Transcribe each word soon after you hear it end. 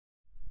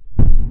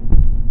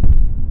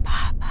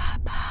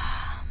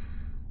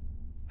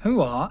Who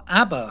are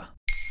ABBA?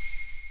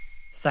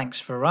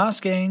 Thanks for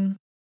asking.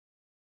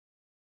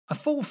 A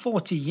full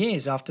 40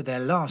 years after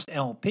their last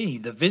LP,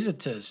 The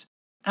Visitors,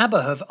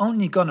 ABBA have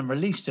only gone and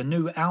released a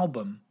new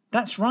album.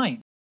 That's right,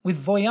 with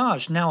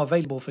Voyage now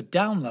available for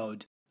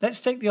download,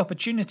 let's take the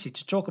opportunity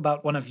to talk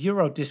about one of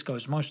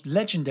Eurodisco's most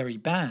legendary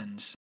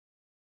bands.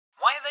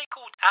 Why are they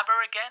called ABBA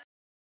again?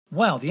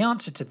 Well, the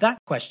answer to that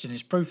question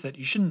is proof that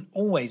you shouldn't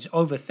always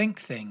overthink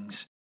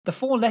things. The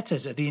 4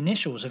 letters are the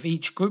initials of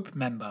each group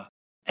member.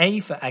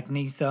 A for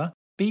Agnetha,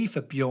 B for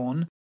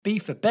Bjorn, B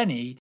for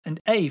Benny, and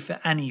A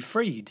for Annie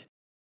Fried.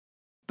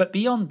 But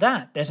beyond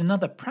that, there's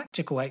another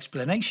practical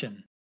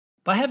explanation.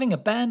 By having a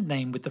band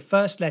name with the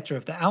first letter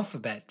of the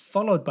alphabet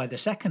followed by the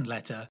second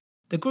letter,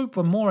 the group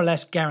were more or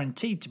less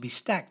guaranteed to be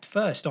stacked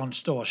first on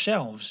store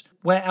shelves,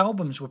 where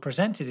albums were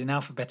presented in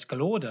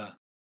alphabetical order.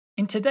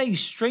 In today's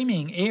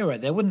streaming era,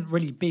 there wouldn't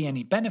really be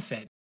any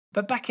benefit,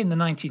 but back in the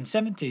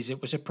 1970s it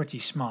was a pretty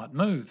smart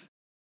move.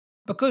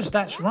 Because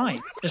that's right,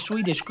 the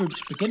Swedish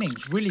group's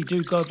beginnings really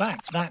do go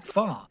back that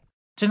far,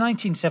 to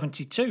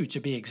 1972 to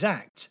be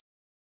exact.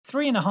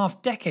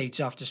 3.5 decades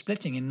after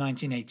splitting in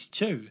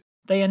 1982,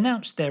 they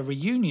announced their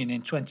reunion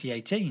in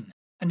 2018,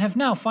 and have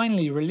now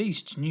finally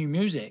released new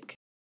music.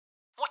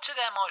 What are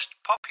their most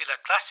popular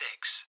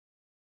classics?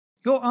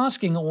 You're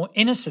asking all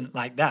innocent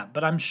like that,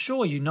 but I'm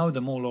sure you know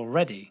them all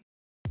already.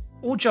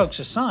 All jokes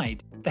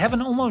aside, they have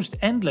an almost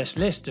endless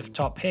list of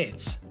top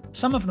hits.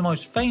 Some of the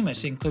most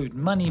famous include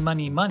Money,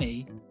 Money,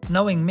 Money,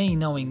 Knowing Me,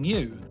 Knowing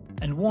You,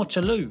 and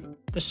Waterloo,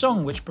 the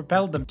song which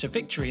propelled them to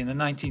victory in the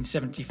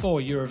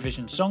 1974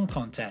 Eurovision Song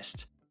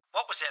Contest.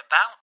 What was it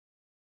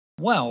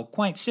about? Well,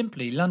 quite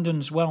simply,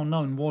 London's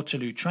well-known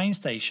Waterloo train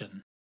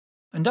station.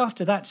 And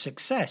after that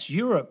success,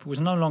 Europe was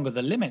no longer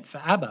the limit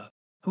for ABBA,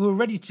 who were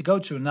ready to go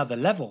to another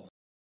level.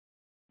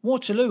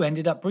 Waterloo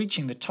ended up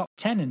reaching the top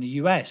 10 in the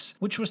US,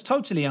 which was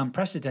totally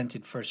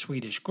unprecedented for a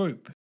Swedish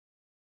group.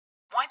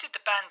 Why did the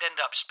band end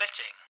up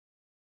splitting?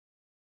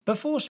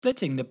 Before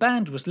splitting, the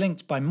band was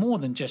linked by more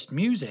than just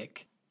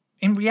music.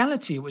 In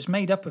reality, it was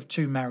made up of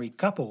 2 married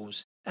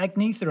couples,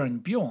 Agnetha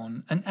and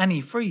Bjorn, and Annie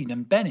Fried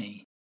and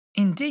Benny.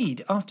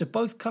 Indeed, after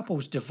both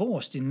couples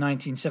divorced in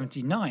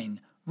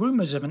 1979,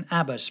 rumours of an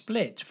ABBA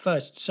split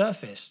first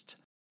surfaced.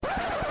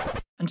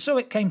 And so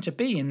it came to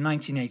be in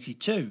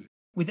 1982,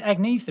 with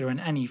Agnetha and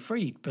Annie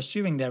Fried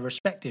pursuing their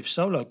respective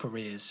solo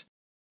careers.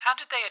 How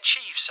did they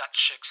achieve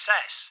such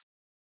success?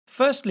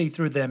 Firstly,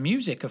 through their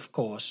music, of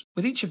course,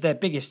 with each of their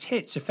biggest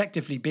hits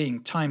effectively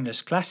being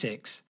timeless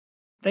classics.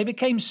 They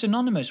became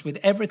synonymous with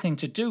everything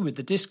to do with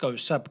the disco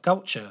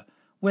subculture,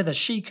 whether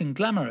chic and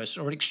glamorous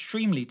or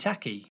extremely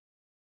tacky.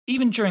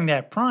 Even during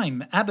their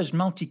prime, ABBA's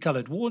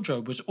multicoloured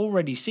wardrobe was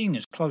already seen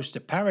as close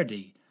to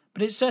parody,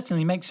 but it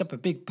certainly makes up a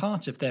big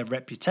part of their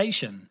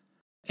reputation.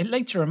 It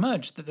later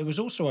emerged that there was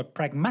also a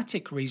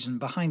pragmatic reason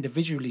behind the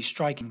visually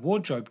striking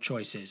wardrobe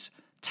choices: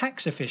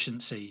 tax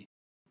efficiency.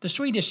 The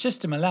Swedish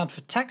system allowed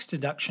for tax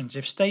deductions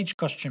if stage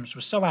costumes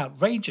were so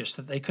outrageous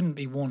that they couldn't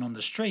be worn on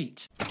the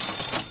street.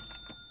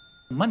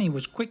 Money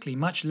was quickly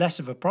much less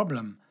of a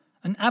problem,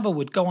 and ABBA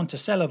would go on to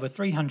sell over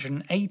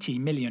 380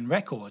 million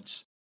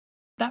records.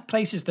 That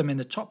places them in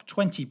the top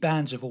 20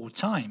 bands of all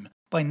time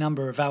by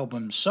number of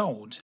albums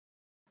sold.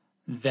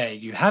 There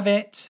you have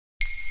it.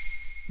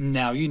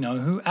 Now you know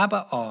who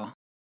ABBA are.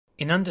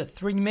 In under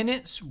 3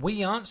 minutes,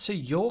 we answer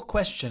your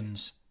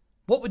questions.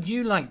 What would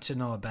you like to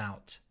know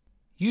about?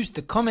 Use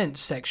the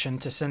comments section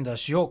to send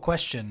us your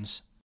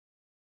questions.